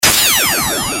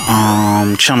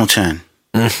Channel 10.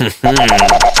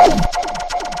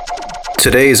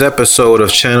 Today's episode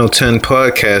of Channel 10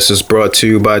 Podcast is brought to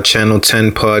you by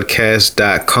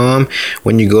channel10podcast.com.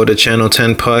 When you go to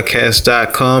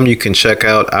channel10podcast.com, you can check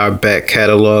out our back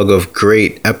catalog of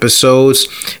great episodes,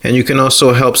 and you can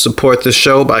also help support the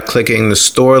show by clicking the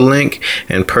store link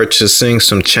and purchasing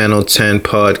some Channel 10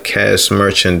 Podcast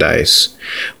merchandise.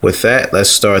 With that, let's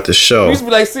start the show. We used to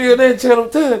be like, see you there, Channel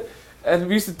 10. And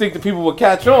we used to think that people would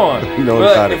catch on.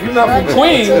 But if you're not from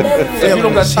Queens, if you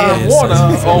don't got Time Warner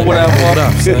or whatever,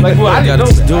 like, well, I didn't know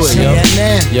that. Do it, yo.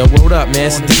 Yo, word up, man.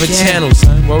 It's a different channel,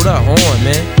 son. Word up, hold on,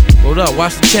 man. Word up,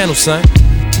 watch the channel, son.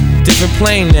 Different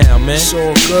plane now, man. It's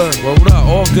all good. Word up,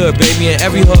 all good, baby, in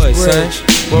every hood, son.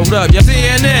 Word up, yo.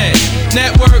 CNN,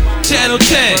 Network, Channel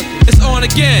 10, it's on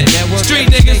again. Street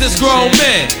niggas, it's grown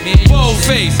men. Bold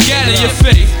face, gat in your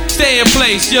face. Stay in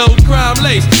place, yo, crime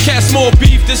lace. Cast more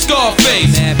beef than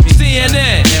Scarface.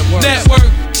 CNN,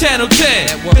 Network, Channel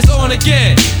 10, it's on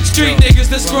again. Street niggas,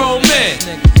 that's grown men.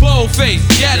 Bold face,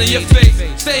 gat in your face.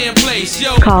 Stay in place,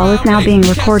 yo. Call is now being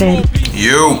recorded.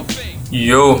 Yo,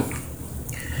 Yo.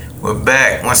 we're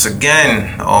back once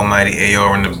again. Almighty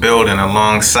AR in the building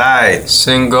alongside.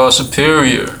 Single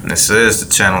Superior. This is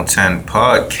the Channel 10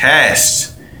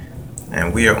 Podcast,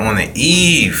 and we are on the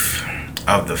eve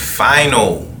of the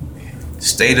final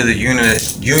State of the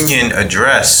Union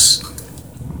address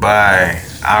by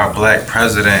our black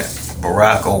president,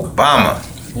 Barack Obama.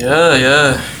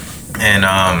 Yeah. And,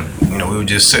 we were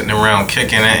just sitting around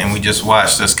kicking it, and we just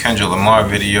watched this Kendrick Lamar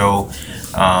video,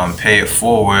 Pay It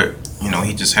Forward.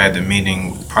 He just had the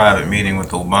private meeting with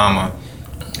Obama,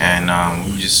 and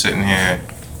we were just sitting here,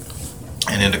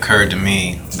 and it occurred to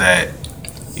me that,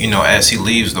 as he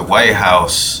leaves the White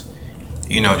House,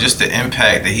 just the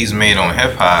impact that he's made on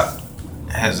hip-hop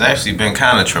has actually been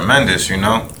kind of tremendous,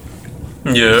 Yeah.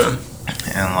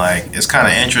 And, it's kind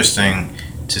of interesting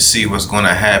to see what's going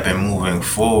to happen moving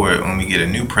forward when we get a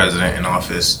new president in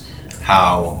office,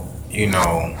 how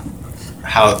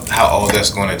all that's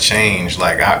going to change,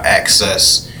 our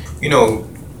access,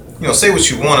 say what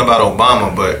you want about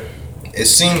Obama, but it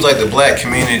seems like the black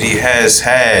community has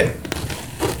had,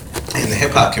 and the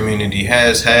hip-hop community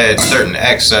has had certain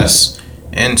access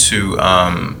into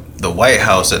the White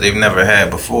House that they've never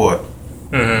had before.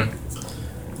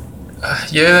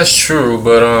 Yeah, that's true,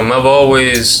 but I've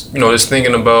always, just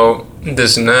thinking about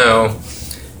this now,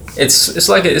 it's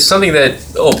something that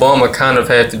Obama kind of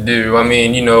had to do. I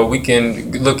mean, we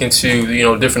can look into,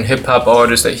 different hip-hop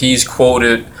artists that he's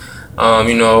quoted,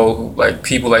 like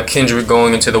people like Kendrick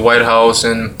going into the White House,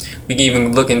 and we can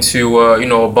even look into,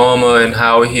 Obama and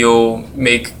how he'll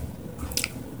make,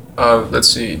 how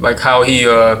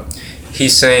he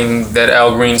sang that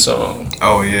Al Green song.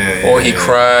 Oh, yeah. Or he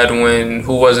cried when,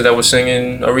 who was it that was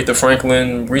singing Aretha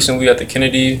Franklin recently at the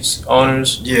Kennedy's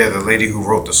honors? Yeah, the lady who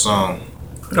wrote the song.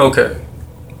 Okay.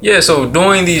 Yeah, so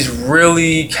doing these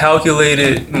really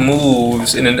calculated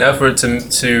moves in an effort to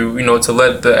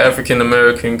let the African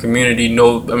American community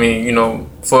know, to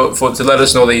let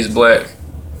us know that he's black.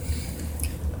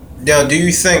 Now, do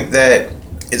you think that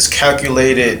it's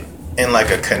calculated in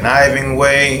a conniving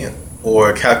way,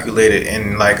 or calculated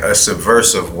in a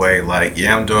subversive way?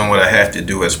 I'm doing what I have to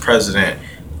do as president,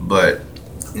 but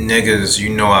niggas,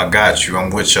 I got you,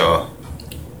 I'm with y'all.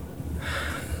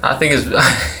 I think it's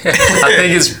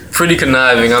pretty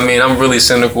conniving. I'm really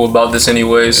cynical about this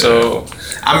anyway, so.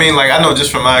 I know just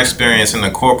from my experience in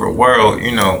the corporate world,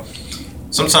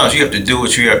 sometimes you have to do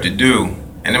what you have to do,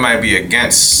 and it might be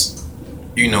against,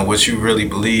 what you really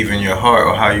believe in your heart,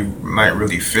 or how you might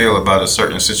really feel about a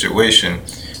certain situation.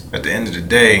 At the end of the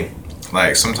day,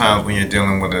 sometimes when you're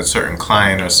dealing with a certain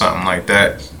client or something like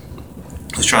that,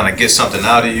 who's trying to get something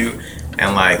out of you,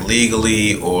 and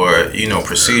legally or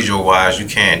procedural wise, you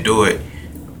can't do it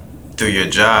through your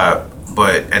job.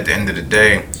 But at the end of the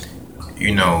day,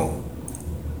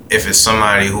 if it's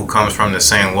somebody who comes from the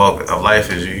same walk of life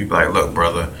as you, be like, look,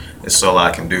 brother, it's all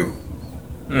I can do.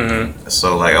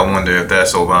 So I wonder if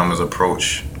that's Obama's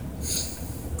approach.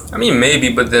 Maybe,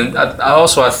 but then I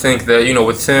think that,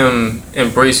 with him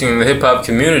embracing the hip-hop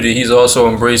community, he's also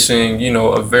embracing,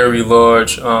 a very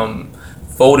large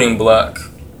voting block.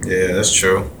 Yeah, that's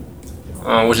true.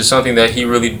 Which is something that he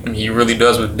really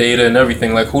does with data and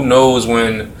everything. Who knows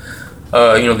when,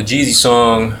 the Jeezy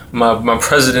song, My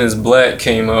President is Black,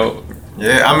 came out.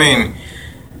 Yeah, I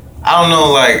don't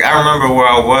know, I remember where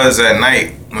I was at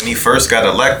night when he first got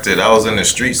elected. I was in the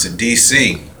streets of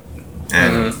D.C.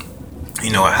 and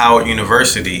at Howard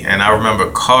University, and I remember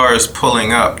cars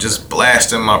pulling up, just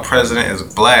blasting My President is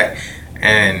Black.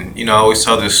 And I always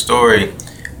tell this story.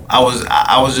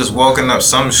 I was just walking up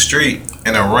some street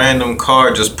and a random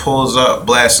car just pulls up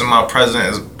blasting my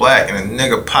president is black, and a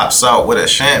nigga pops out with a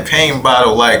champagne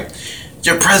bottle like,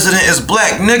 your president is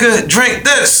black, nigga, drink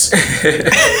this.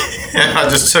 And I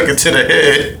just took it to the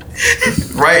head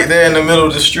right there in the middle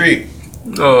of the street.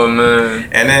 Oh man.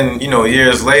 And then, you know,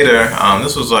 years later,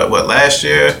 this was like what, last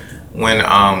year, when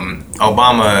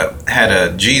Obama had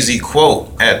a Jeezy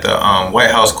quote at the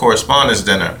White House Correspondents'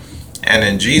 Dinner. And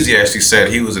then Jeezy actually said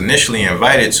he was initially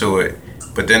invited to it,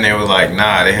 but then they were like,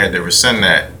 nah, they had to rescind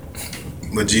that.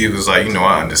 But Jeezy was like, you know,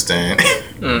 I understand.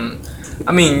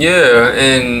 I mean, yeah,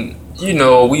 and you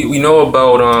know, we know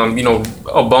about you know,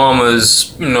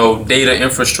 Obama's, you know, data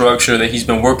infrastructure that he's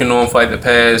been working on for like the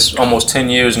past almost 10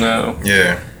 years now.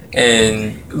 Yeah.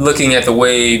 And looking at the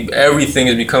way everything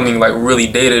is becoming like really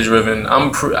data driven,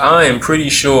 I am pretty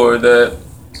sure that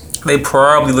they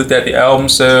probably looked at the album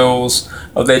sales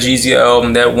of that Jeezy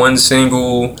album, that one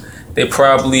single. They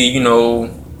probably, you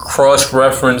know,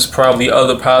 cross-referenced probably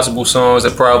other possible songs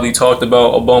that probably talked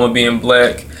about Obama being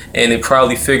black, and they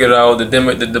probably figured out the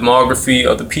demography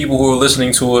of the people who were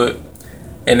listening to it,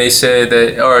 and they said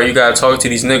that, all right, you gotta talk to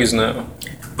these niggas now.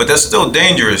 But that's still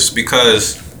dangerous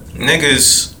because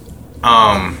niggas,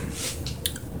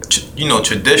 you know,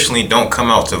 traditionally don't come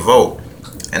out to vote,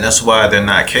 and that's why they're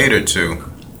not catered to.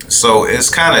 So it's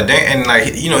kind of, and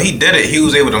like, you know, he did it. He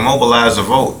was able to mobilize the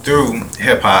vote through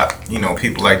hip hop. You know,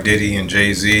 people like Diddy and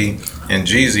Jay-Z and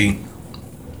Jeezy,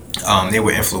 they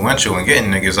were influential in getting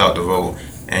niggas out to vote,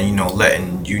 and, you know,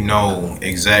 letting you know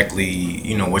exactly,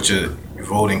 you know, what your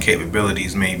voting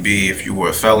capabilities may be if you were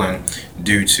a felon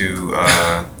due to,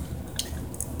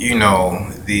 you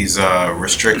know, these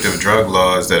restrictive drug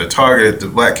laws that are targeted the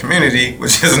black community,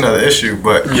 which is another issue.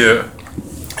 But yeah,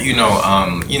 you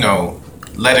know,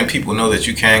 letting people know that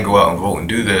you can go out and vote and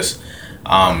do this,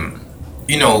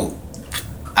 you know,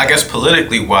 I guess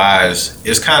politically wise,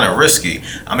 it's kind of risky.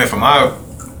 I mean, from our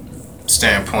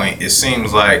standpoint, it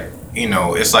seems like, you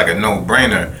know, it's like a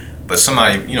no-brainer. But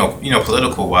somebody, you know,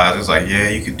 political wise, it's like, yeah,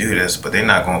 you could do this, but they're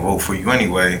not going to vote for you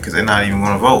anyway because they're not even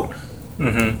going to vote.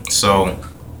 Mm-hmm. So,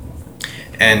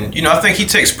 and, you know, I think he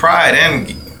takes pride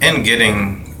in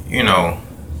getting, you know,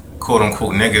 quote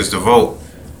unquote niggas to vote.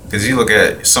 Because you look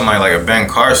at somebody like a Ben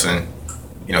Carson,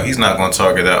 you know, he's not going to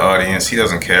target that audience. He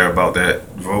doesn't care about that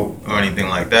vote or anything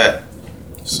like that.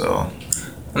 So,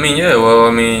 I mean, yeah, well,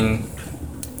 I mean,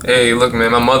 hey, look,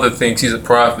 man, my mother thinks he's a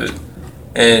prophet.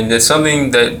 And it's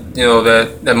something that, you know,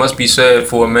 that must be said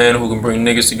for a man who can bring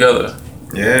niggas together.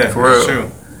 Yeah, for real.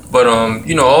 True. But,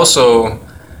 you know, also,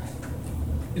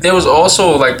 there was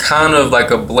also like kind of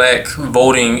like a black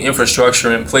voting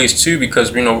infrastructure in place too,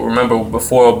 because, you know, remember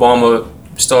before Obama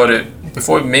started,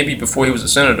 before he was a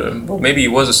senator, well, maybe he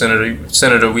was a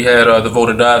senator, we had the Vote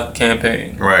or Die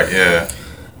campaign. Right, yeah.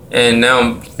 And now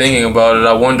I'm thinking about it,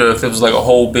 I wonder if it was like a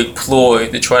whole big ploy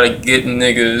to try to get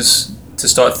niggas to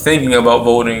start thinking about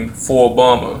voting for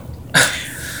Obama.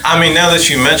 I mean, now that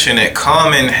you mention it,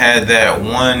 Common had that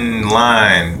one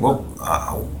line,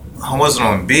 was it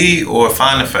on B or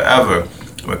Find It Forever,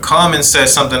 where Common said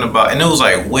something about, and it was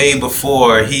like way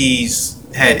before he's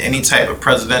had any type of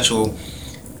presidential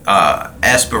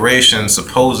aspirations,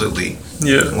 supposedly.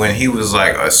 Yeah. When he was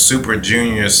like a super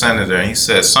junior senator, and he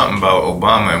said something about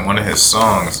Obama in one of his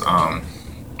songs. I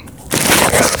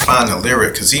gotta find the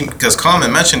lyric because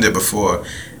Common mentioned it before,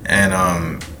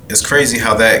 and it's crazy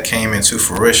how that came into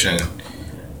fruition.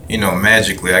 You know,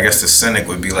 magically. I guess the cynic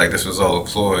would be like, this was all a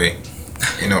ploy,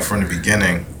 you know, from the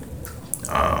beginning.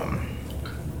 I'm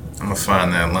gonna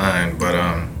find that line, but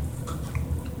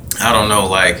I don't know.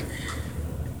 Like,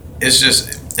 it's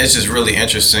just really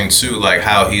interesting too, like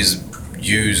how he's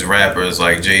used rappers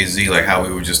like Jay-Z, like how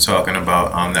we were just talking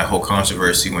about that whole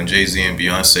controversy when Jay-Z and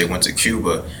Beyonce went to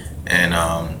Cuba, and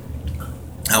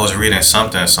I was reading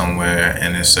something somewhere,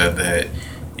 and it said that,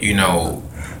 you know,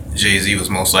 Jay-Z was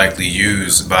most likely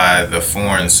used by the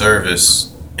Foreign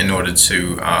Service in order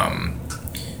to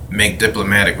make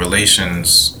diplomatic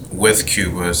relations with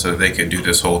Cuba so that they could do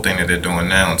this whole thing that they're doing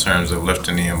now in terms of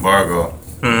lifting the embargo.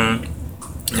 Mm-hmm.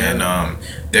 And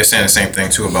they're saying the same thing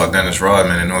too about Dennis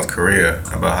Rodman in North Korea,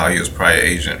 about how he was probably an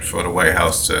agent for the White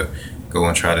House to go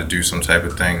and try to do some type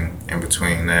of thing in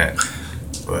between that.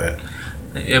 But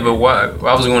yeah, but why?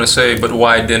 I was going to say, but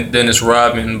why Dennis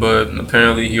Rodman? But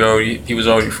apparently he was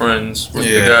already friends with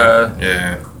the guy.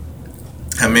 Yeah.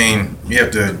 I mean, you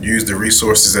have to use the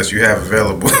resources that you have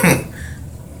available.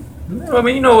 I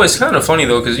mean, you know, it's kind of funny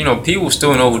though, because, you know, people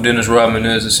still know who Dennis Rodman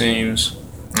is, it seems.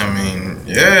 I mean,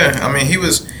 yeah. I mean,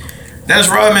 Dennis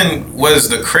Rodman was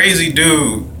the crazy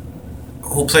dude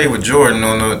who played with Jordan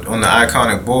on the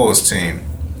iconic Bulls team.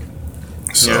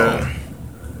 So, Yeah.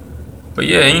 But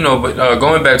yeah,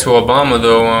 going back to Obama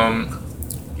though,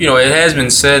 it has been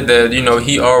said that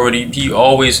he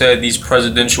always had these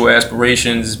presidential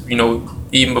aspirations,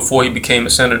 even before he became a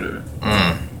senator.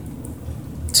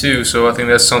 Too. So I think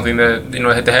that's something that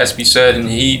that has to be said, and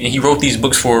he wrote these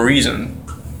books for a reason.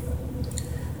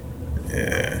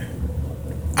 yeah,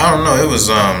 I don't know. It was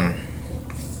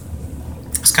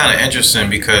it's kind of interesting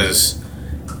because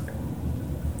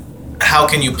how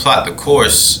can you plot the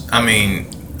course? I mean,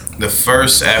 the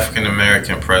first African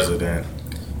American president,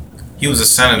 he was a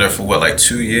senator for what, like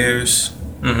 2 years?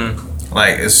 Mm-hmm.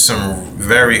 Like, it's some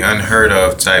very unheard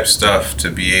of type stuff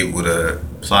to be able to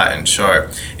plot and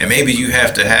chart. And maybe you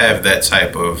have to have that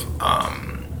type of,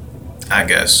 I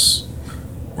guess,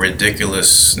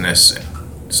 ridiculousness,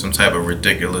 some type of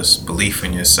ridiculous belief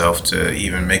in yourself to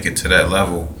even make it to that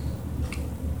level,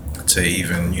 to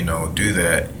even, do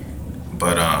that.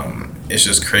 But it's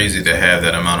just crazy to have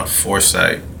that amount of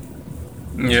foresight.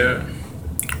 Yeah.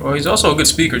 Well, he's also a good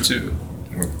speaker too.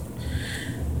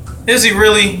 Is he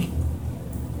really?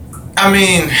 I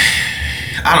mean,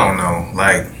 I don't know.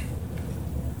 Like,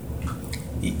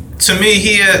 to me,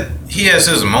 he has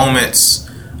his moments,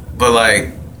 but like,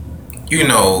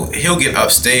 he'll get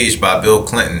upstaged by Bill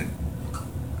Clinton.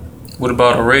 What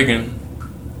about a Reagan?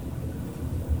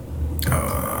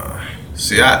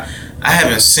 See, I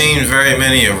haven't seen very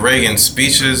many of Reagan's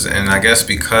speeches, and I guess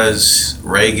because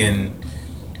Reagan,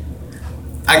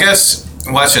 I guess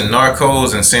watching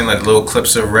Narcos and seeing like little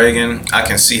clips of Reagan, I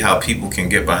can see how people can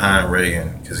get behind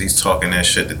Reagan because he's talking that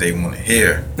shit that they want to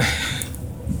hear.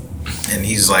 And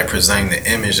he's like presenting the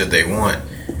image that they want.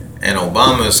 And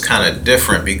Obama is kind of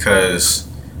different because,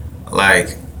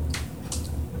 like,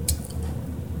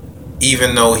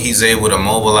 even though he's able to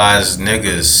mobilize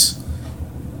niggas,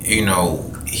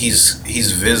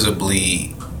 he's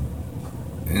visibly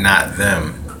not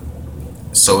them.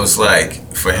 So it's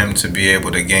like, for him to be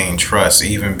able to gain trust,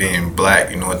 even being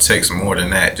black, it takes more than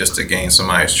that just to gain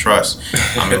somebody's trust.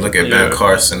 I mean, look at Yeah. Ben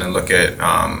Carson and look at,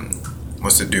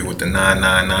 what's the dude with the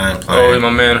 999 Oh, plan? my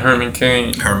man Herman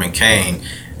Cain. Herman Cain.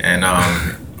 And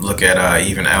look at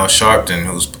even Al Sharpton,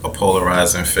 who's a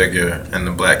polarizing figure in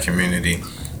the black community.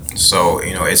 So,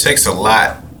 it takes a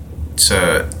lot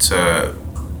to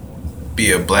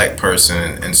be a black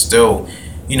person and still,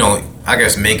 I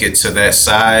guess make it to that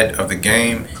side of the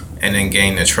game and then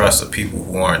gain the trust of people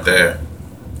who aren't there.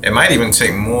 It might even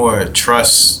take more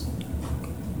trust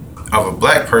of a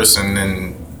black person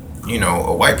than,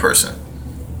 a white person.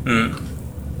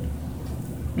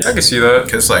 Yeah, I can see that.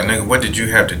 Cause like, nigga, what did you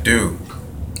have to do?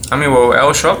 I mean, well,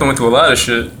 Al Sharpton went through a lot of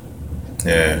shit.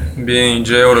 Yeah. Being in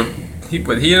jail,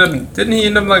 didn't he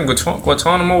end up like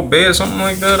Guantanamo Bay or something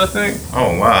like that? I think.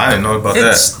 Oh wow, I didn't know about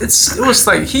that. It was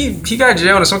like he got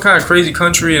jailed in some kind of crazy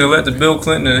country and it led to Bill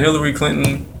Clinton and Hillary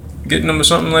Clinton getting him or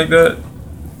something like that.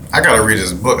 I gotta read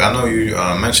his book. I know you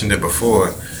mentioned it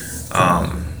before.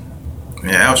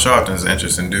 Yeah, Al Sharpton's an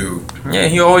interesting dude. Yeah,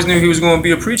 he always knew he was going to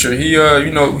be a preacher. He,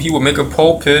 he would make a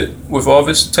pulpit with all of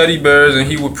his teddy bears and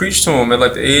he would preach to him at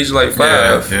like the age of like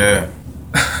 5. Yeah.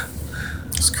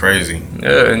 It's crazy.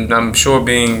 Yeah, and I'm sure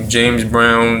being James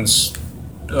Brown's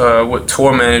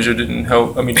tour manager didn't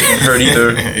hurt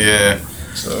either. Yeah,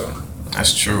 So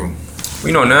that's true.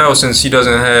 we know now, since he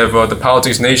doesn't have the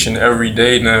Politics Nation every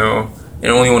day now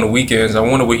and only on the weekends, I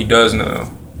wonder what he does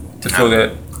now to fill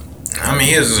that. I mean,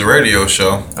 he has his radio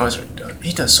show.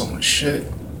 He does so much shit.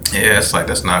 Yeah, it's like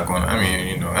that's not going. I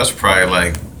mean, that's probably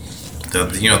like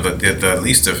the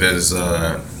least of his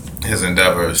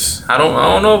endeavors. I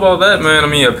don't know about that, man. I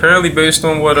mean, apparently based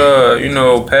on what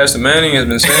Pastor Manning has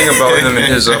been saying about him and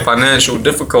his financial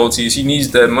difficulties, he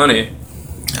needs that money.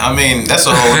 I mean, that's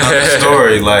a whole other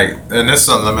story. Like, and that's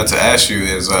something I meant to ask you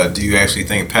is, do you actually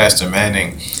think Pastor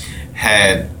Manning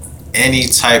had any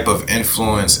type of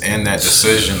influence in that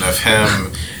decision of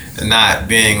him not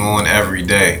being on every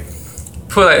day?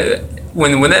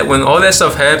 When all that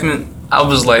stuff happened, I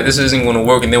was like, this isn't going to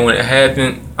work. And then when it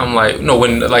happened, I'm like, no,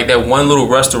 when like that one little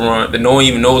restaurant that no one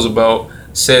even knows about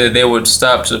said that they would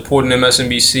stop supporting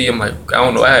MSNBC, I'm like, I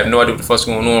don't know. I have no idea what the fuck's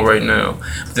going on right now.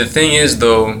 But the thing is,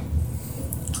 though,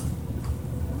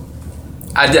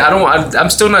 I'm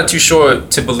still not too sure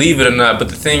to believe it or not. But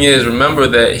the thing is, remember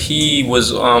that he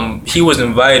was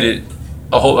invited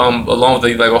along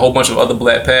with a whole bunch of other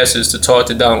black pastors to talk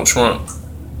to Donald Trump.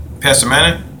 Pastor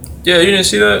Manning? Yeah, you didn't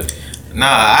see that? Nah,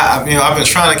 I've been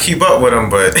trying to keep up with him,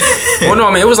 but Well, no,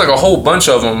 I mean it was like a whole bunch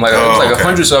of them, like it was like okay.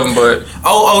 hundreds of them, but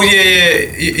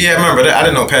yeah, I remember that. I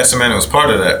didn't know Pastor Manning was part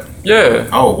of that. yeah.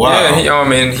 Oh wow.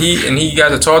 Yeah, and he got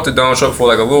to talk to Donald Trump for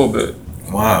like a little bit.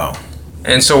 Wow.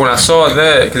 And so when I saw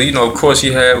that, because of course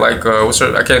he had like what's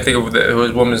her? I can't think of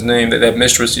his woman's name. That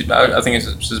mistress. I think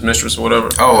it's his mistress or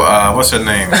whatever. Oh, what's her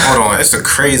name? Hold on, it's a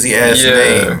crazy ass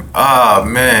name. Oh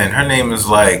man, her name is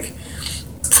like,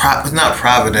 not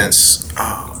Providence.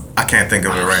 Oh, I can't think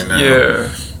of it right now.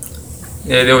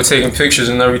 Yeah, they were taking pictures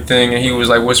and everything, and he was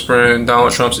like whispering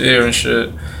Donald Trump's ear and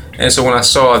shit. And so when I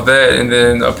saw that, and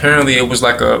then apparently it was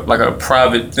like a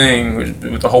private thing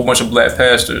with a whole bunch of black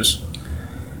pastors.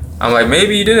 I'm like,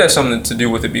 maybe he did have something to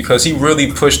do with it, because he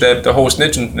really pushed the whole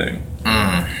snitching thing.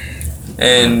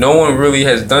 And no one really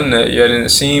has done that yet, and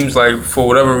it seems like for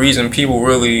whatever reason people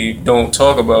really don't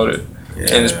talk about it.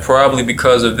 Yeah. And it's probably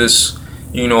because of this,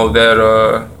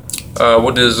 that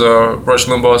what does Rush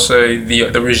Limbaugh say?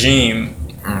 The regime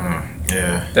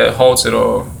that halts it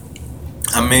all.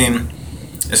 I mean,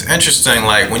 it's interesting,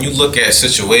 like when you look at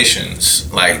situations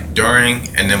like during,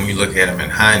 and then when you look at them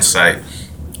in hindsight,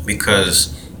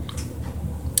 because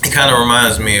it kind of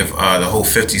reminds me of the whole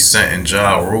 50 Cent and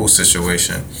Ja Rule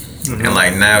situation. Mm-hmm. And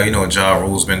like now, Ja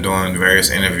Rule's been doing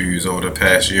various interviews over the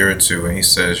past year or two, and he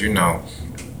says,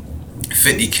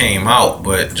 50 came out,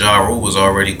 but Ja Rule was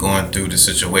already going through the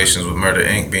situations with Murder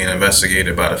Inc. being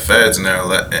investigated by the feds and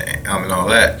all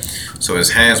that. So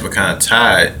his hands were kind of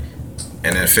tied,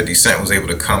 and then 50 Cent was able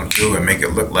to come through and make it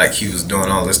look like he was doing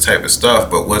all this type of stuff,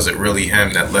 but was it really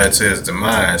him that led to his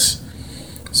demise?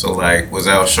 So like, was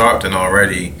Al Sharpton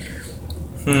already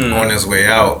on his way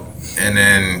out, and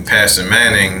then Pastor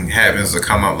Manning happens to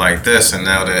come up like this, and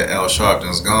now that Al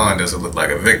Sharpton's gone, does it look like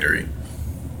a victory?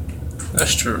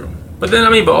 That's true. But then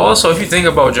but also if you think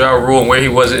about Ja Rule and where he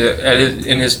was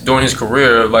during his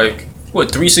career, like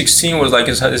 316 was like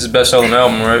his best-selling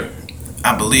album, right?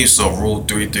 I believe so. Rule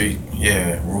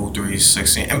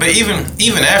 316. But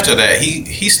even after that,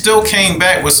 he still came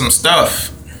back with some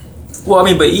stuff. Well,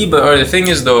 but the thing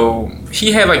is though,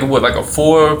 he had like a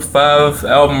 4 or 5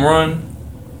 album run.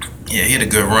 Yeah, he had a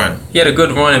good run.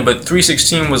 But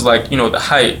 316 was like, the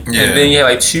height. Yeah. And then he had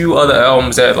like 2 other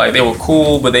albums that like they were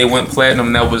cool, but they went platinum,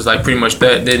 and that was like pretty much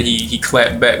that. Then he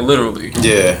clapped back literally.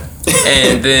 Yeah.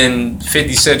 And then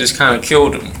 50 Cent just kind of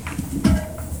killed him.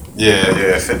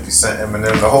 Yeah, 50 Cent,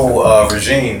 Eminem, the whole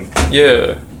regime.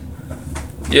 Yeah,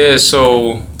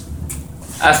 so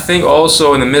I think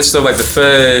also in the midst of like the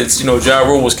feds, Ja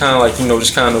Rule was kind of like,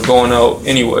 just kind of going out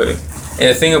anyway. And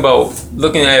the thing about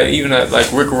looking at even at like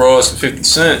Rick Ross and 50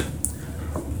 Cent,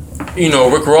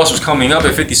 Rick Ross was coming up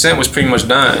and 50 Cent was pretty much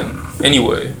dying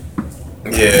anyway.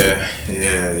 Yeah,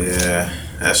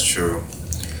 that's true.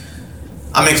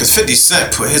 I mean, because 50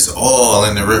 Cent put his all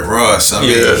into Rick Ross. I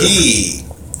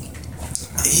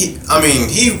mean,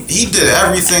 he did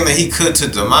everything that he could to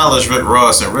demolish Rick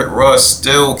Ross, and Rick Ross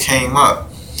still came up.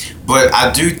 But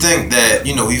I do think that,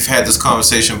 we've had this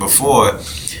conversation before.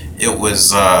 It was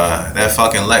that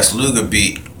fucking Lex Luger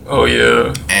beat. Oh,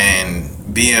 yeah. And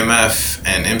BMF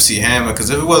and MC Hammer, because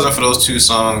if it wasn't for those 2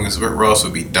 songs, Rick Ross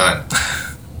would be done.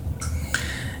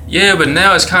 Yeah, but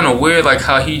now it's kind of weird, like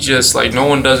how he just, like, no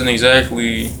one doesn't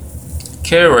exactly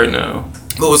care right now.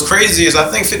 But what's crazy is I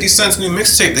think 50 Cent's new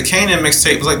mixtape, the Kanan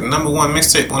mixtape, was like the #1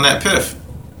 mixtape on that Piff.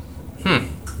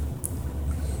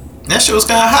 That shit was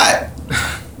kind of hot.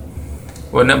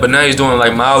 Well, but now he's doing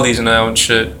like Miley's now and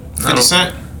shit. 50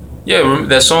 Cent? Yeah, remember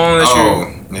that song that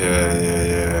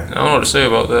Yeah. I don't know what to say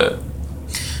about that.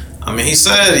 I mean, he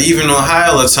said even on High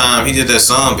all the time, he did that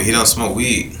song, but he don't smoke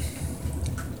weed.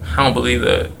 I don't believe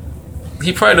that.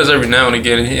 He probably does every now and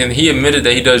again, and he admitted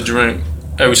that he does drink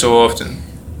every so often.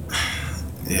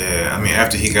 Yeah, I mean,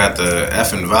 after he got the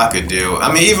effing vodka deal,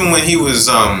 I mean, even when he was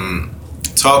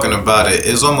talking about it,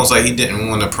 it's almost like he didn't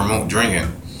want to promote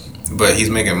drinking, but he's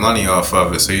making money off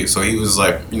of it. So he was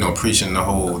like, preaching the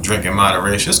whole drinking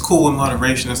moderation. It's cool with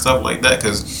moderation and stuff like that,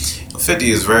 because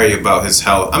 50 is very about his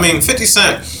health. I mean, 50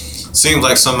 Cent seems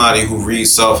like somebody who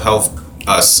reads self-help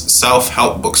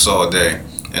books all day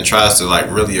and tries to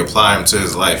like really apply them to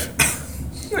his life.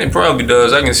 He probably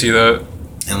does. I can see that.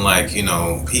 And like, he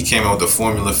came out with the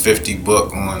Formula 50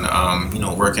 book on,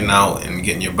 working out and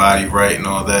getting your body right and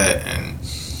all that. And,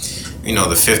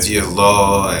 the 50th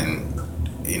law. And,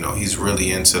 he's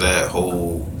really into that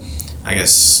whole, I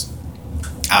guess,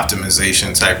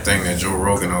 optimization type thing that Joe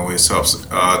Rogan always talks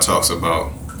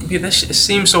about. Yeah, that shit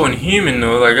seems so inhuman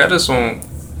though. Like, I just don't.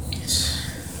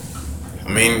 I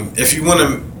mean, if you want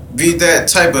to be that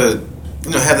type of,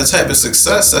 have the type of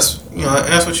success, that's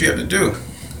what you have to do.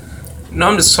 No,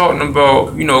 I'm just talking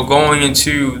about, going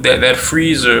into that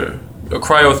freezer, a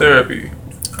cryotherapy.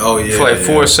 Oh, yeah. For like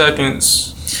 4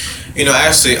 seconds.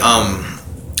 Actually, I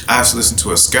actually listened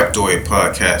to a Skeptoid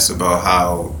podcast about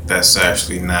how that's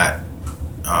actually not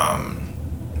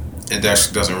it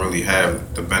actually doesn't really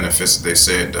have the benefits that they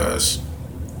say it does.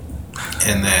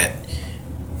 And that,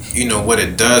 you know, what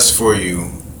it does for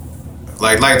you,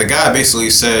 like the guy basically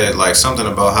said, like, something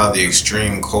about how the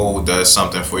extreme cold does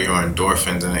something for your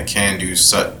endorphins, and it can do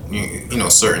you know,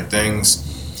 certain things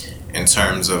in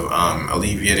terms of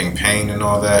alleviating pain and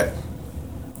all that.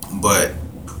 But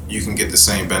you can get the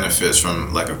same benefits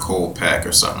from like a cold pack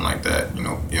or something like that, you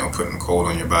know, putting cold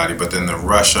on your body. But then the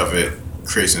rush of it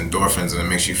creates endorphins and it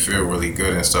makes you feel really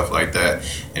good and stuff like that.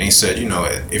 And he said, you know,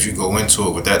 if you go into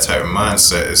it with that type of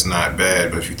mindset, it's not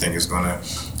bad. But if you think it's gonna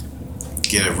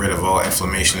get rid of all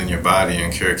inflammation in your body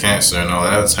and cure cancer and all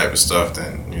that other type of stuff,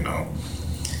 then, you know.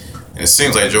 And it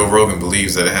seems like Joe Rogan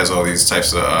believes that it has all these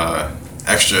types of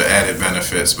extra added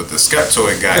benefits, but the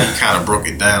Skeptoid guy, he kind of broke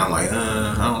it down. I'm like,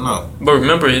 I don't know. But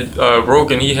remember,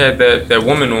 Rogan, he had that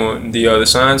woman on, the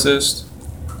scientist.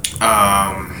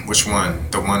 Which one?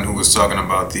 The one who was talking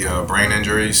about the brain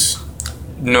injuries?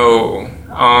 No,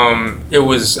 it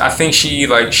was. I think she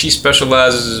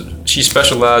specializes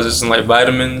in like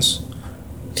vitamins,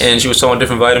 and she was talking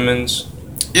different vitamins.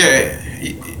 Yeah.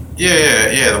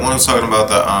 The one who's talking about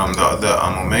the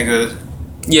omega.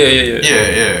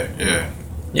 Yeah.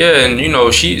 Yeah, and you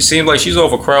know, she seemed like she's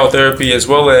over cryotherapy as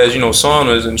well as, you know,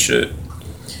 saunas and shit.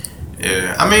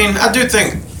 Yeah, I mean, I do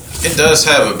think it does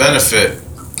have a benefit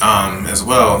as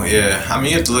well. Yeah, I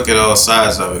mean, you have to look at all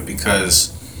sides of it,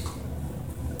 because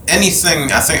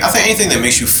anything, I think anything that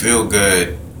makes you feel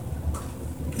good,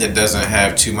 that doesn't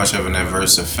have too much of an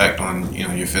adverse effect on, you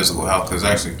know, your physical health. Because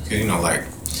actually, you know, like,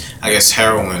 I guess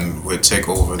heroin would take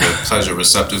over the pleasure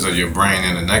receptors of your brain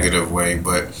in a negative way,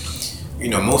 but, you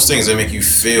know, most things that make you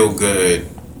feel good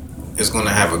is going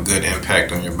to have a good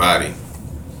impact on your body.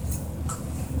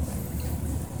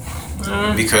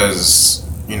 Because,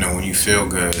 you know, when you feel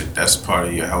good, that's part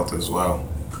of your health as well.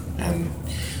 And,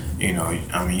 you know,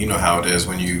 I mean, you know how it is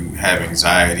when you have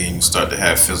anxiety and you start to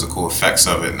have physical effects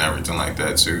of it and everything like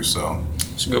that too. So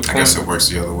That's a good point. I guess it works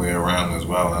the other way around as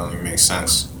well. That only makes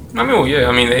sense. I mean, well, yeah.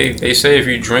 I mean, they say if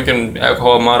you're drinking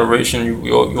alcohol in moderation,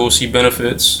 you'll see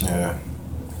benefits. Yeah.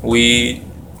 Weed.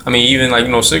 I mean, even like,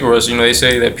 you know, cigarettes. You know, they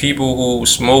say that people who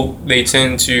smoke, they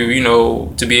tend to, you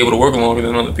know, to be able to work longer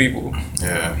than other people.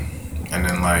 Yeah. And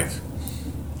then, like,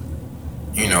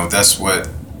 you know, that's what,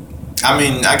 I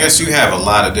mean, I guess you have a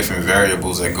lot of different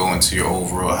variables that go into your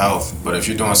overall health. But if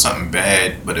you're doing something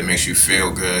bad, but it makes you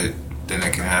feel good, then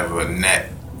it can have a net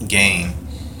gain.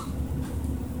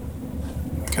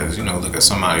 Because, you know, look at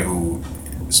somebody who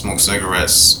smokes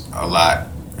cigarettes a lot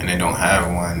and they don't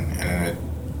have one, and then it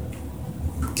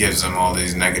gives them all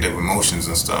these negative emotions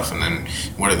and stuff. And then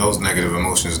what are those negative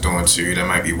emotions doing to you that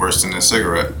might be worse than a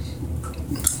cigarette?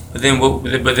 But then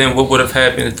what would have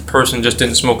happened if the person just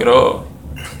didn't smoke at all?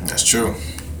 That's true.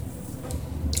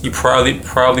 You probably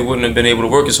wouldn't have been able to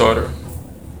work as harder.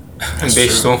 That's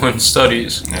based true. on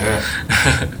studies. Yeah.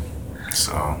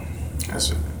 So,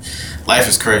 that's it. Life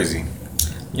is crazy.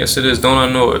 Yes, it is. Don't I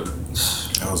know it?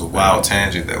 That was a wild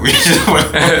tangent that we just went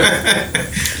on.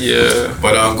 Yeah.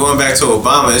 But going back to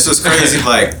Obama, it's just crazy,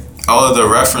 like, all of the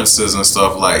references and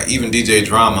stuff, like, even DJ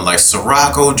Drama, like,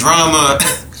 Sirocco Drama.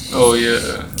 Oh,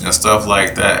 yeah. And stuff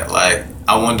like that. Like,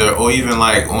 I wonder, or even,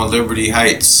 like, on Liberty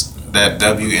Heights, that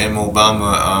WM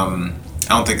Obama, I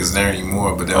don't think it's there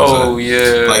anymore, but there was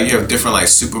yeah. Like, you have different, like,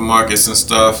 supermarkets and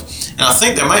stuff. And I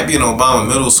think there might be an Obama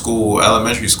middle school,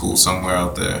 elementary school somewhere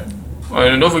out there.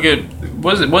 And don't forget,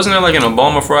 wasn't there like an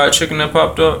Obama fried chicken that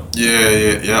popped up?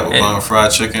 Yeah, Obama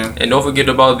fried chicken. And don't forget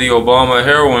about the Obama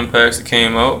heroin packs that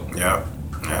came out. Yeah.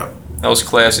 That was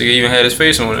classic. He even had his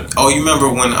face on it. Oh, you remember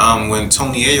when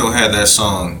Tony Ayo had that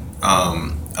song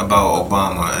about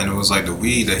Obama, and it was like the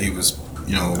weed that he was,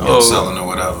 you know, selling or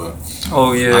whatever.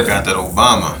 Oh yeah. I got that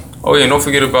Obama. Oh yeah, and don't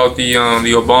forget about the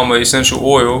Obama essential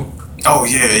oil. Oh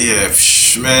yeah.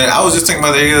 Man, I was just thinking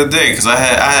about that the other day because I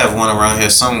have one around here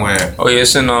somewhere. Oh yeah,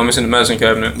 it's in the medicine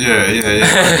cabinet. Yeah.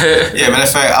 Yeah, matter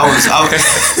of fact, I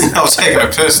was taking a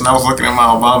piss and I was looking at my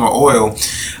Obama oil.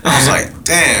 I was like,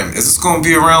 damn, is this gonna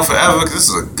be around forever? Because this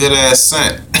is a good ass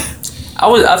scent.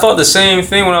 I thought the same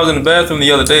thing when I was in the bathroom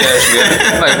the other day.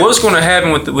 Actually, like, what's going to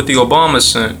happen with the Obama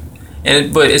scent?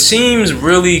 But it seems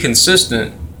really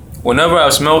consistent. Whenever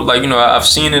I've smelled, like, you know, I've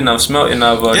seen it and I've smelled it and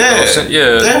I've yeah,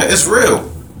 it's real.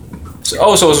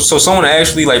 So someone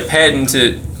actually like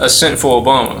patented a scent for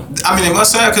Obama. I mean, they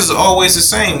must have, because it's always the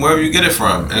same wherever you get it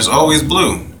from, and it's always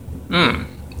blue.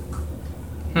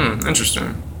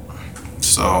 Interesting.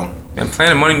 So. And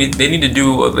Planet Money, they need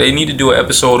to do an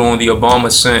episode on the Obama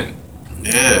scent.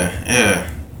 Yeah.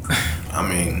 I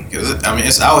mean,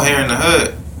 it's out here in the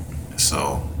hood.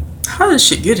 So. How did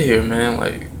shit get here, man?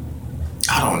 Like,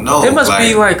 I don't know. It must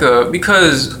be like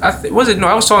because I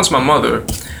was talking to my mother,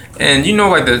 and you know,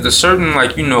 like the certain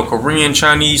like Korean,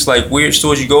 Chinese like weird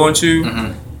stores you go into.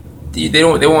 Mm-hmm. They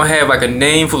won't have like a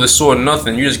name for the store,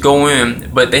 nothing. You just go in,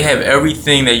 but they have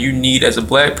everything that you need as a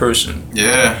black person.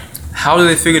 Yeah. How do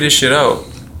they figure this shit out?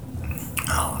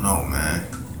 I don't know, man.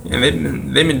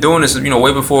 And they've been doing this,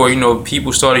 way before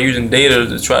people started using data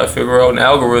to try to figure out and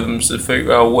algorithms to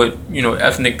figure out what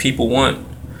ethnic people want.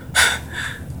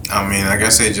 I mean, I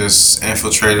guess they just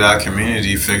infiltrated our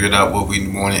community, figured out what we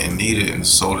wanted and needed, and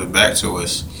sold it back to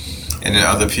us. And then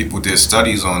other people did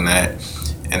studies on that,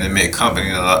 and they made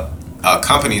companies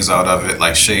out of it,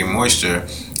 like Shea Moisture,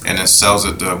 and then sells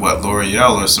it to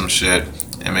L'Oreal or some shit,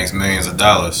 and makes millions of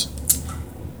dollars.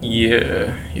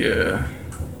 Yeah,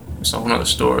 it's a whole nother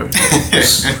story.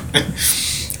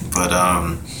 But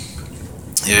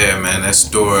yeah, man, that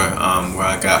store where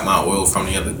I got my oil from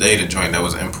the other day, the joint that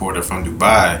was imported from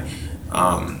Dubai.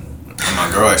 And my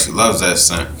girl actually loves that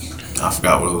scent. I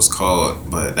forgot what it was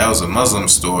called, but that was a Muslim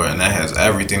store, and that has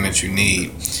everything that you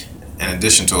need, in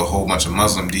addition to a whole bunch of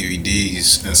Muslim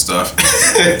DVDs and stuff.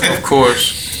 Of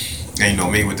course. And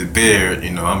me with the beard,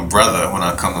 I'm brother when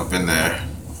I come up in there.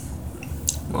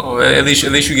 Well, at least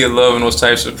you get love in those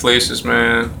types of places,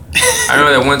 man. I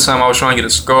remember that one time I was trying to get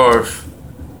a scarf,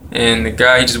 and the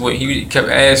guy he kept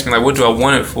asking me like, "What do I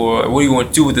want it for? What do you want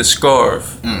to do with this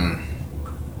scarf?"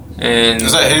 And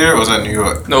is that here or was that New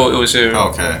York? No, it was here.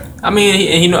 Okay. I mean,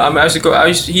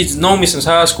 he's known me since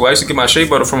high school. I used to get my shea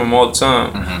butter from him all the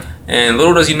time. Mm-hmm. And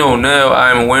little does he know, now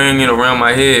I'm wearing it around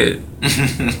my head.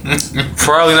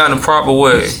 Probably not in the proper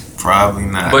way. Probably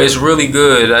not. But it's really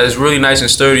good. It's really nice and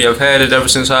sturdy. I've had it ever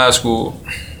since high school.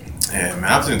 Yeah, man.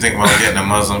 I've been thinking about getting a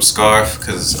Muslim scarf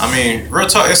because, I mean, real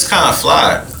talk, it's kind of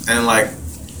fly. And, like,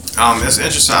 it's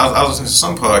interesting. I was listening to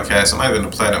some podcast. It might have been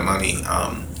the Planet Money,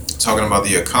 talking about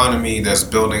the economy that's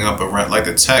building up around, like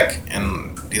the tech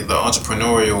and the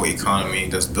entrepreneurial economy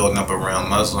that's building up around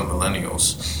Muslim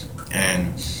millennials.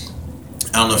 And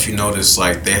I don't know if you noticed,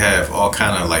 like, they have all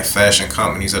kind of like fashion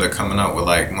companies that are coming out with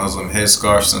like Muslim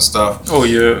headscarves and stuff. Oh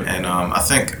yeah. And I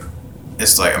think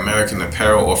it's like American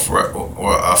Apparel or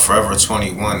Forever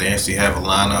 21. They actually have a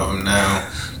line of them now.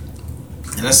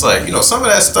 And it's like, some of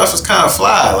that stuff is kind of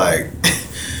fly, like.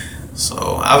 So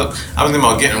I was thinking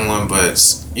about getting one, but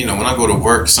when I go to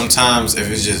work, sometimes if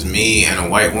it's just me and a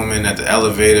white woman at the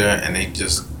elevator and they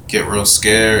just get real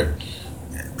scared,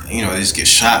 they just get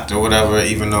shocked or whatever,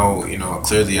 even though,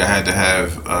 clearly I had to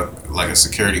have a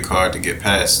security card to get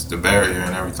past the barrier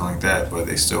and everything like that, but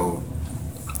they still,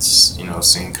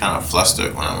 seem kind of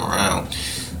flustered when I'm around.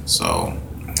 So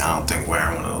I don't think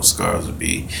wearing one of those scarves would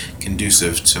be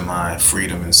conducive to my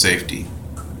freedom and safety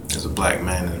as a black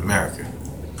man in America.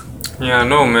 Yeah, I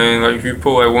know, man. Like, if you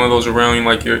put like one of those around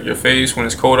like your face when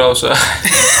it's cold outside,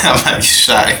 I might get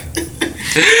shot.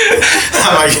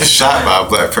 I might get shot by a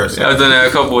black person. Yeah, I've done that a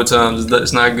couple of times.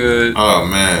 It's not good. Oh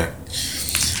man,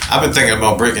 I've been thinking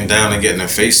about breaking down and getting a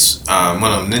face, one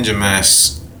of them ninja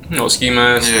masks. Ski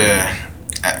mask. Yeah,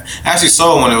 I actually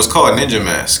saw one that was called Ninja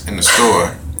Mask in the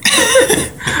store.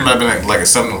 It might have been like a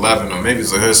 7-Eleven or maybe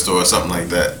it's a hood store or something like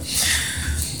that.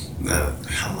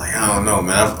 I'm like, I don't know,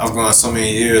 man. I've gone so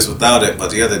many years without it,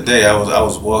 but the other day I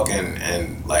was walking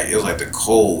and like it was like the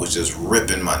cold was just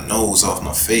ripping my nose off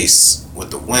my face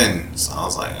with the wind. So I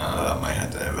was like, I might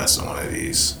have to invest in one of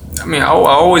these. I mean, I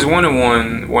always wanted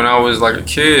one when I was like a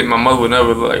kid. My mother would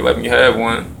never let me have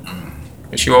one,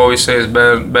 and she would always say it's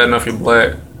bad enough you're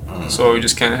black, so you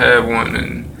just can't have one.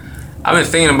 And I've been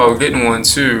thinking about getting one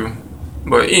too,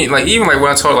 but even when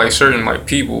I talk to like certain like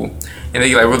people. And they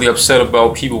get like really upset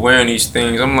about people wearing these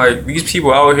things. I'm like, these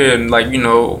people out here in like,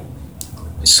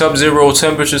 sub-zero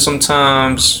temperatures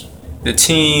sometimes, the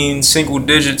teens, single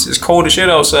digits, it's cold as shit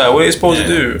outside. What are they supposed to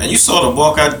do? And you saw the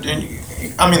walk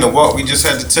the walk we just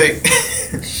had to take.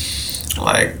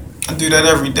 Like, I do that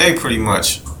every day pretty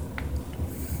much.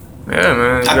 Yeah,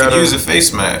 man. I could use a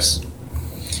face mask.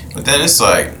 But then it's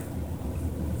like,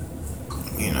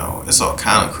 it's all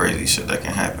kind of crazy shit that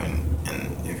can happen.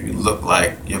 You look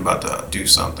like you're about to do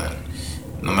something.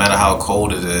 No matter how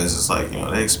cold it is, it's like,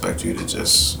 they expect you to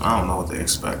just, I don't know what they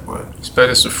expect, but. Expect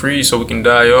us to freeze so we can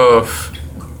die off.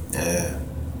 Yeah.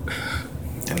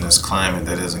 In this climate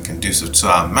that isn't conducive to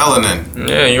our melanin.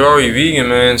 Yeah, you're already vegan,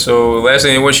 man, so the last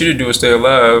thing they want you to do is stay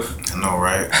alive. I know,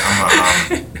 right?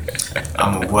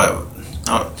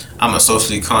 I'm a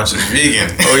socially conscious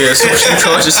vegan. Oh, yeah, socially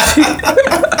conscious vegan.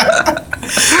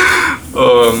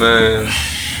 Oh, man.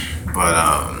 But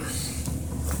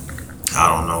I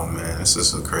don't know, man. It's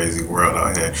just a crazy world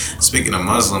out here. Speaking of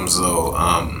Muslims, though,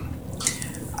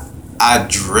 I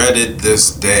dreaded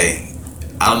this day.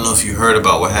 I don't know if you heard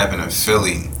about what happened in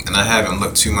Philly, and I haven't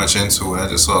looked too much into it. I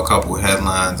just saw a couple of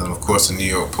headlines, and of course the New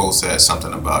York Post had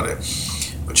something about it.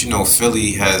 But you know,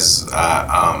 Philly has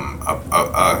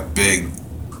a big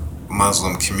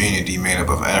Muslim community made up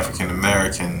of African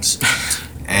Americans,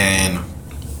 and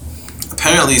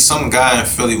apparently some guy in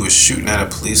Philly was shooting at a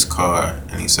police car,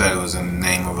 and he said it was in the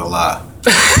name of Allah.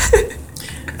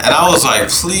 And I was like,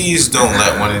 please don't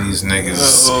let one of these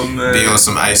niggas be on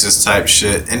some ISIS type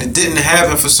shit. And it didn't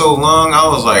happen for so long. I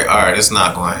was like, all right, it's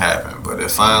not going to happen. But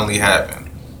it finally happened.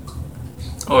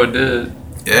 Oh, it did.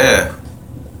 Yeah.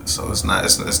 So it's not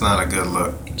a good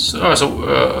look.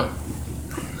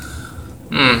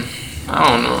 I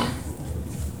don't know.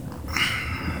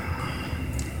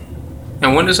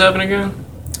 And when did this happen again?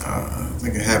 I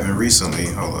think it happened recently.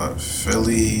 Hold up.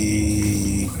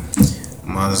 Philly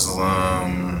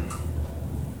Muslim.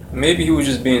 Maybe he was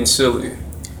just being silly.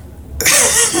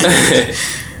 Let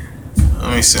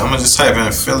me see. I'm going to just type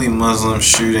in Philly Muslim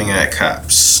shooting at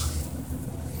cops.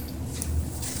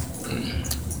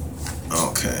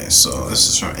 Okay, so this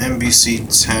is from NBC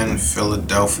 10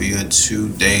 Philadelphia 2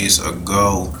 days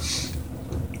ago.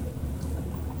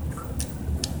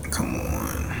 Come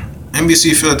on.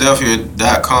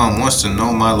 NBCPhiladelphia.com wants to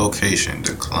know my location.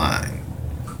 Decline.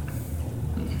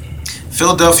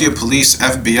 Philadelphia police,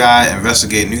 FBI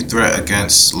investigate new threat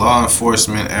against law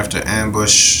enforcement after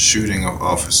ambush shooting of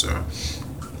officer.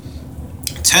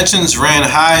 Tensions ran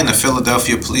high in the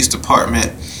Philadelphia Police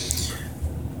Department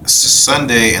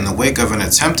Sunday in the wake of an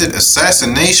attempted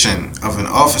assassination of an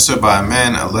officer by a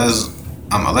man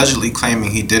allegedly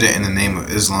claiming he did it in the name of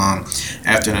Islam,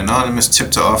 after an anonymous tip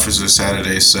to officers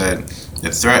Saturday said the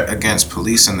threat against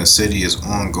police in the city is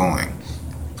ongoing.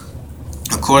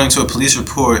 According to a police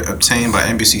report obtained by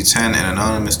NBC 10, an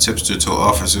anonymous tipster told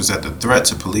officers that the threat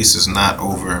to police is not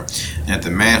over, and that the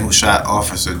man who shot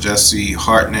Officer Jesse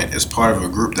Hartnett is part of a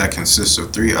group that consists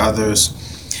of 3 others,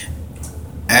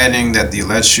 adding that the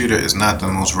alleged shooter is not the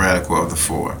most radical of the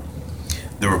 4.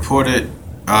 The report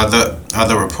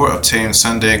obtained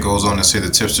Sunday goes on to say the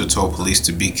tipster told police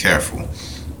to be careful.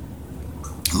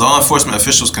 Law enforcement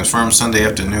officials confirmed Sunday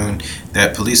afternoon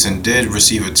that police did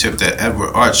receive a tip that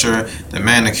Edward Archer, the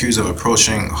man accused of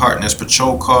approaching Hartnett's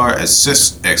patrol car at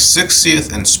 60th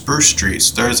and Spruce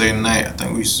Streets Thursday night. I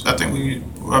think we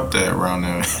were up there around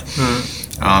there.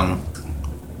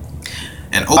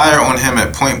 An fire on him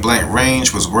at point blank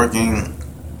range was working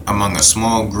among a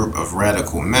small group of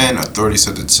radical men. Authorities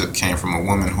said the tip came from a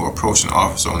woman who approached an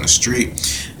officer on the street.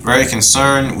 Very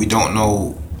concerned, we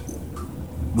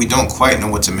don't quite know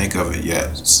what to make of it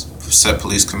yet, said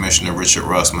Police Commissioner Richard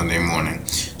Ross Monday morning.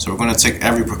 So we're going to take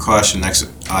every precaution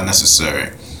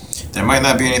necessary. There might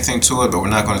not be anything to it, but we're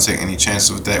not going to take any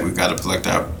chances with that. We've got to protect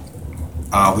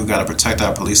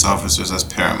our police officers. That's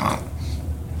paramount.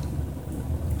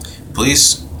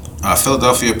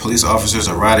 Philadelphia police officers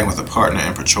are riding with a partner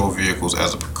in patrol vehicles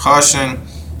as a precaution.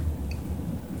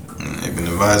 They've been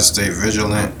advised to stay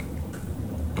vigilant.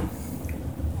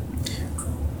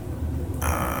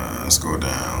 Let's go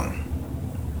down.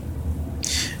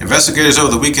 Investigators over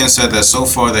the weekend said that so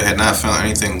far they had not found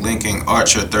anything linking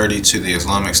Archer 30 to the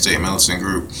Islamic State militant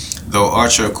group, though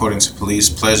Archer, according to police,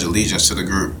 pledged allegiance to the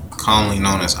group, commonly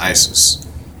known as ISIS.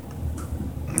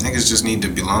 Niggas just need to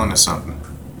belong to something.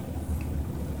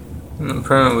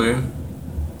 Apparently.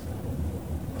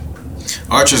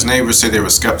 Archer's neighbors say they were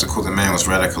skeptical the man was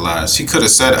radicalized. He could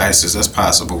have said ISIS, that's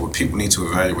possible, but people need to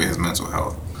evaluate his mental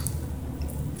health.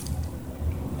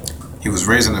 He was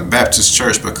raised in a Baptist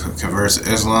church but converted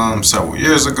to Islam several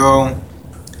years ago.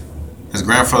 His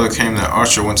grandfather claimed that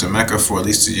Archer went to Mecca for at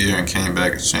least a year and came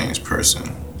back a changed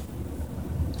person.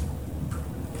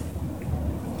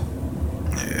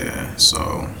 Yeah,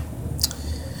 so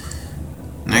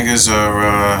niggas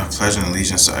are pledging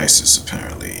allegiance to ISIS,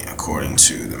 apparently, according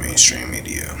to the mainstream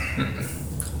media.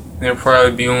 They'll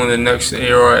probably be on the next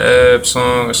AR-Ab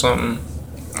song or something.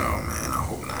 Oh man, I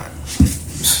hope not.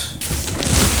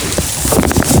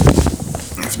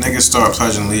 If niggas start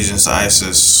pledging allegiance to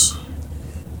ISIS,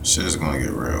 shit is gonna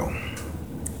get real.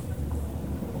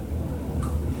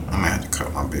 I might have to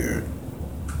cut my beard.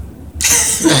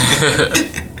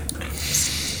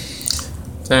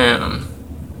 Damn.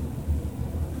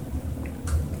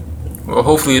 Well,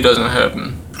 hopefully it doesn't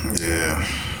happen. Yeah.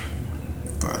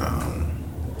 But,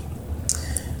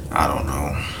 I don't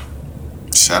know.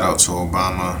 Shout out to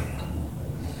Obama.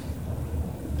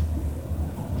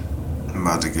 I'm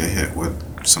about to get hit with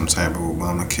some type of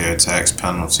Obamacare tax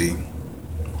penalty.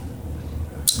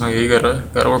 Oh yeah, you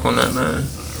gotta work on that, man.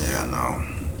 Yeah, I know.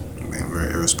 I'm being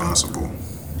very irresponsible.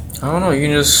 I don't know. You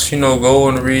can just go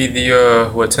and read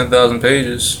the 10,000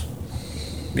 pages.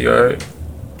 Be alright.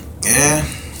 Yeah.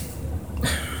 Man,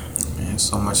 there's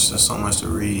so much to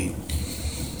read.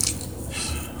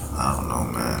 I don't know,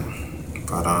 man.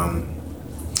 But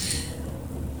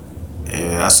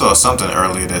yeah, I saw something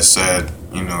earlier that said,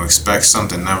 expect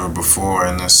something never before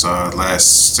in this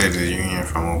last State of the Union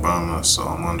from Obama. So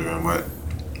I'm wondering what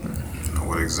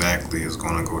exactly is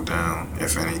going to go down,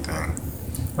 if anything.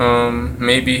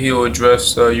 Maybe he'll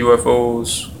address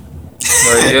UFOs.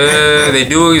 Like, yeah, they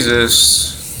do exist.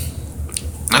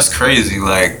 That's crazy.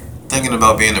 Like, thinking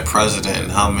about being a president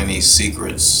and how many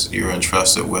secrets you're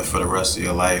entrusted with for the rest of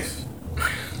your life.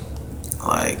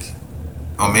 Like,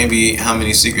 or maybe how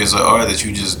many secrets there are that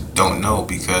you just don't know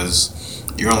because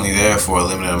you're only there for a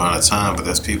limited amount of time, but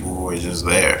there's people who are just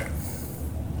there.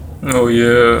 Oh,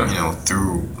 yeah.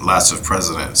 Through lots of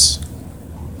presidents.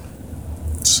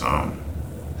 So,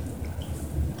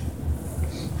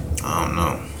 I don't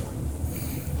know.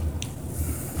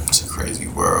 It's a crazy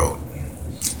world.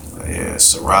 But yeah,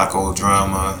 Sirocco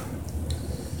drama,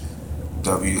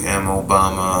 WM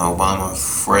Obama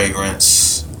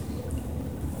fragrance.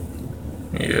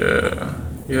 Yeah.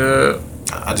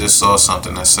 I just saw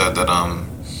something that said that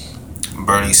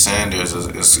Bernie Sanders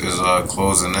is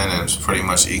closing in and is pretty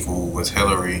much equal with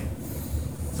Hillary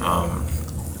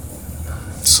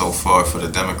so far for the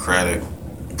Democratic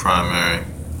primary.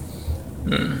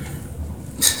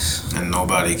 And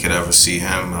nobody could ever see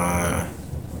him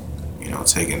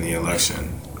taking the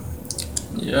election.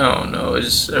 Yeah, I don't know.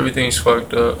 It's everything's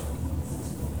fucked up.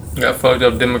 Got fucked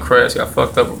up Democrats, got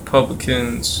fucked up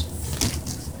Republicans.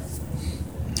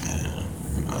 Yeah,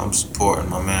 I'm supporting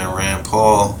my man Rand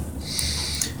Paul.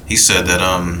 He said that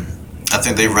I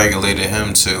think they regulated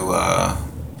him to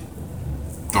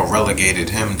or relegated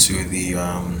him to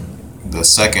the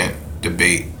second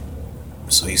debate.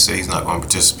 So he said he's not going to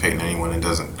participate in anyone that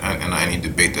doesn't in any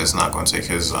debate that's not going to take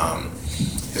his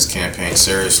campaign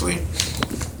seriously.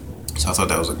 So I thought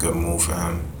that was a good move for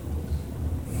him.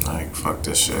 Like, fuck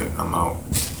this shit, I'm out.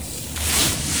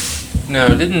 Now,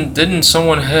 didn't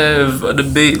someone have a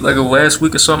debate like last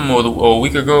week or something, or a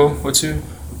week ago or two?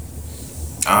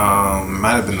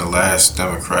 Might have been the last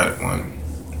Democratic one.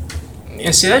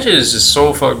 And see, that shit is just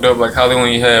so fucked up. Like how they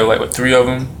only have like 3 of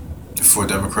them. For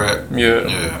Democrat.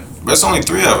 Yeah. But it's only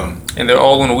 3 of them. And they're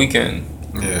all on the weekend.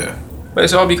 Yeah. But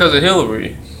it's all because of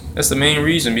Hillary. That's the main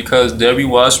reason, because Debbie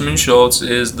Wasserman Schultz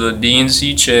is the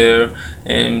DNC chair,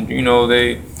 and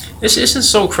it's just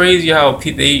so crazy how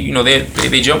they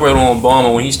jump right on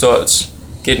Obama when he starts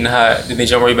getting hot, then they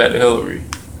jump right back to Hillary.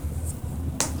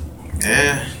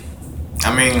 Yeah,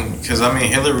 because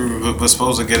Hillary was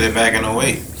supposed to get it back in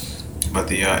 2008, but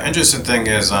the interesting thing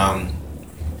is,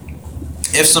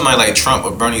 if somebody like Trump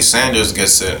or Bernie Sanders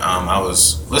gets it, I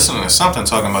was listening to something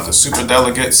talking about the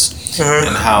superdelegates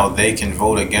and how they can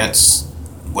vote against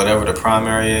whatever the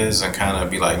primary is and kind of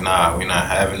be like, nah, we're not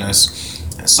having this.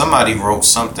 And somebody wrote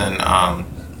something, I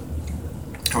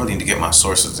really need to get my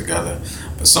sources together,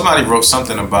 but somebody wrote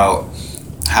something about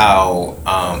how,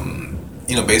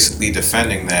 basically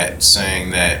defending that,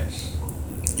 saying that,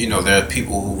 there are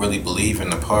people who really believe in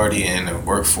the party and have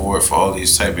worked for it for all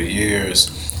these type of years.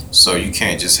 So you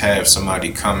can't just have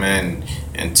somebody come in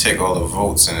and take all the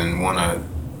votes and then want to,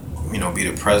 be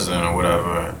the president or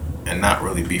whatever and not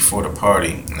really be for the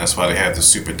party. And that's why they have the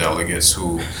super delegates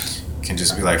who can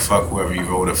just be like, fuck whoever you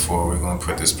voted for, we're going to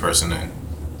put this person in.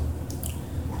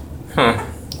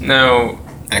 Now...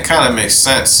 And it kind of makes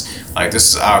sense. Like,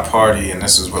 this is our party and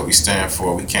this is what we stand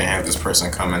for. We can't have this person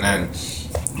coming in.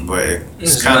 But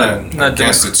it's kind of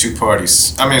against the two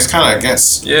parties. It's kind of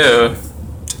against... Yeah.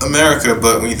 America,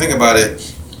 but when you think about it,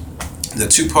 the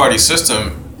two-party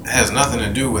system has nothing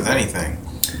to do with anything.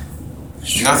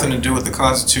 Sure. Nothing to do with the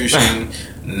Constitution,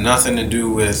 nothing to do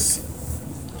with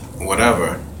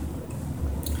whatever.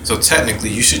 So technically,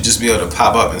 you should just be able to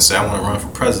pop up and say, I want to run for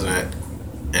president,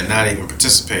 and not even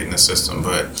participate in the system,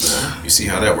 but you see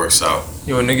how that works out.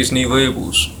 Yo, niggas need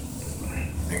labels.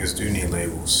 Niggas do need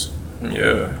labels.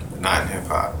 Yeah. But not in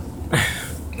hip-hop.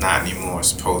 Not anymore,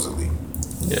 supposedly.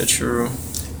 Yeah, true.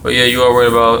 But yeah, you are right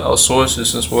about our sources,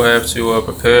 since we'll have to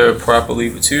prepare properly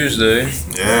for Tuesday.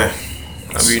 Yeah.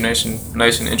 That'll be nice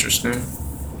and interesting.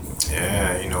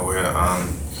 Yeah,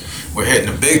 we're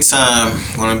hitting the big time.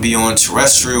 We're gonna be on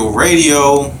terrestrial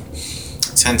radio,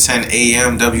 1010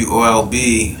 AM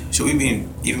WOLB. Should we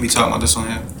even be talking about this on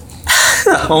here?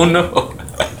 Oh no.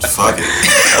 Fuck it.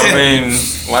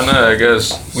 Why not? I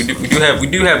guess we do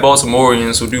have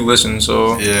Baltimoreans who do listen.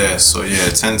 So yeah.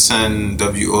 1010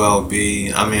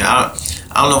 WOLB. I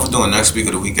don't know if we're doing next week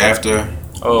or the week after.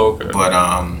 Oh, okay. But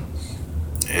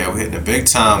we're hitting the big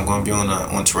time. We're gonna be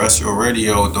on terrestrial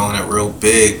radio, doing it real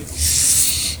big.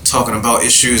 talking about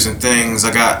issues and things.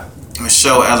 I got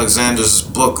Michelle Alexander's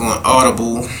book on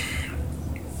Audible,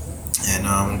 and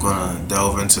I'm gonna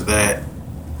delve into that,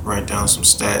 write down some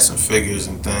stats and figures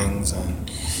and things, and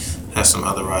have some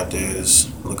other ideas.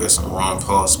 Look at some Ron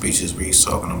Paul speeches where he's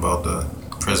talking about the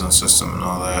prison system and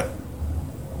all that.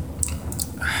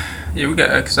 Yeah, we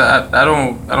got, cause I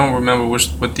don't remember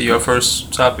what the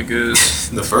first topic is.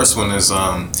 The first one is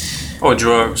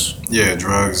Drugs. Yeah,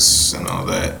 drugs and all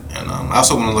that, and I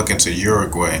also want to look into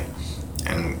Uruguay,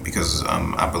 and because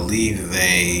I believe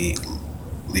they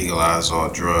legalize all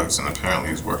drugs, and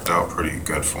apparently it's worked out pretty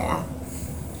good for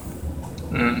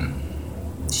them.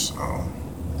 So,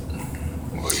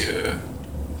 Well, yeah.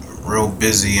 real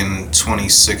busy in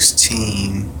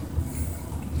 2016.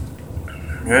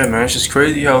 Yeah, man, it's just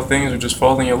crazy how things are just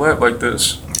falling in your lap like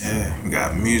this. Yeah, we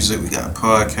got music, we got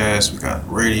podcasts, we got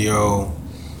radio,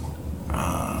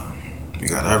 we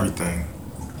got everything.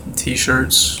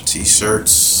 T-shirts.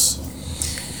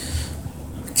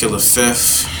 Killer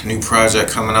Fifth, new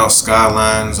project coming out,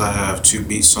 Skylines. I have 2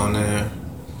 beats on there.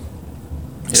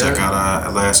 Yeah. Check out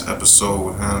our last episode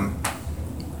with him.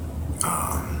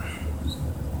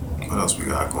 What else we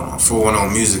got going on?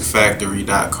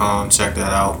 410musicfactory.com. Check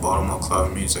that out. Baltimore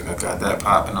Club Music. I got that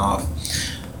popping off.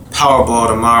 Powerball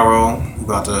tomorrow. We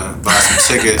about to buy some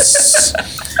tickets.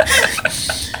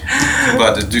 I'm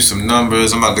about to do some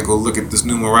numbers. I'm about to go look at this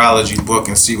numerology book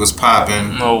and see what's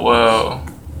popping. Oh, wow.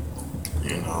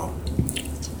 You know.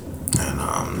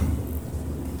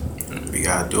 And we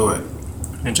gotta do it.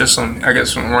 And just some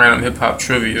random hip-hop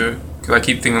trivia, because I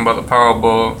keep thinking about the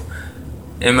Powerball.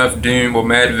 MF Doom or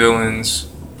Mad Villain's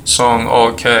song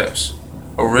All Caps.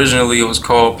 Originally it was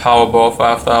called Powerball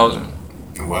 5000.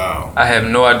 Wow. I have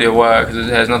no idea why, because it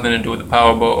has nothing to do with the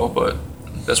Powerball, but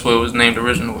that's what it was named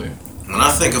originally. When I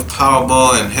think of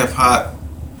Powerball and hip hop,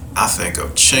 I think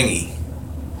of Chingy.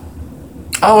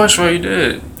 Oh, that's right, you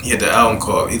did. He had the album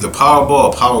called either Powerball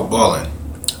or Powerballin'.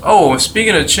 Oh,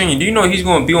 speaking of Chingy, do you know he's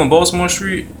going to be on Baltimore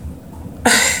Street?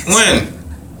 When?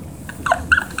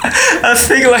 I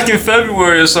think like in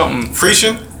February or something.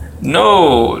 Preaching?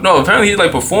 No. Apparently he's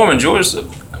like performing. George,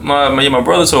 my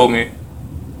brother told me.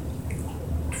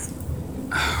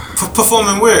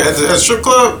 Performing where? At the strip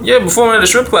club? Yeah, performing at the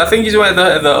strip club. I think he's at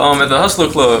the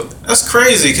Hustler Club. That's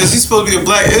crazy, because he's supposed to be a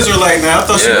black Israelite now. I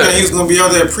thought he was going to be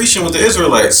out there preaching with the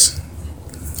Israelites.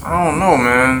 I don't know,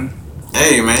 man.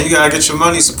 Hey, man, you got to get your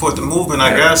money, support the movement,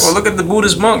 I guess. Well, look at the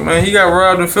Buddhist monk, man. He got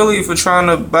robbed in Philly for trying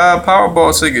to buy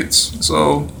Powerball tickets.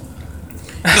 So...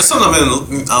 something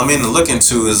I'm in to look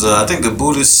into is I think the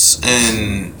Buddhists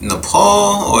in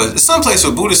Nepal, or it's someplace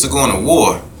where Buddhists are going to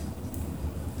war.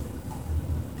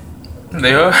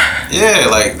 They are? Yeah,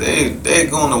 like they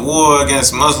going to war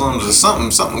against Muslims or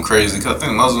something crazy, because I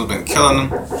think Muslims been killing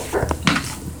them.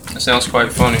 That sounds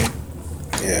quite funny.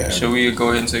 Yeah. Should we go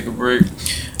ahead and take a break?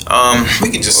 We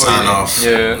can just sign off.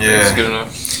 Yeah, that's good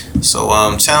enough. So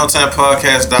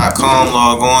channel10podcast.com,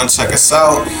 log on, check us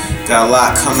out. Got a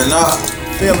lot coming up.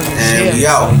 And we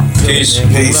out. Peace.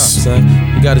 Peace. Word up,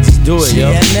 son. You gotta just do it,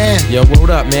 yo. Yo, word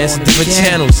up, man. It's a different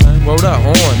channel, son. Word up,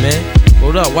 on, man.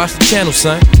 Word up, watch the channel,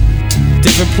 son.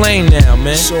 Different plane now,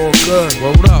 man. It's all good.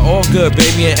 Word up, all good,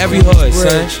 baby, in every hood,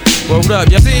 son. Word up,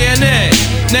 yo. CNN,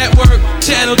 Network,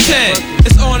 Channel 10,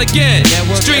 it's on again.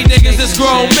 Street niggas is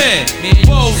grown men.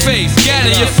 Bold face, gat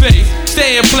in your face.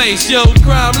 Stay in place, yo,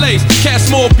 crime lace. Cats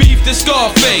more beef than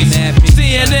Scarface.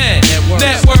 CNN,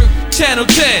 Network, Channel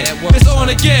 10, it's on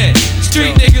again.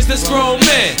 Street niggas that's grown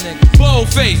men. Bold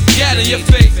face, gat in your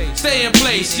face. Stay in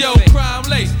place, yo, crime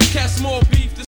lace. Cats more beef.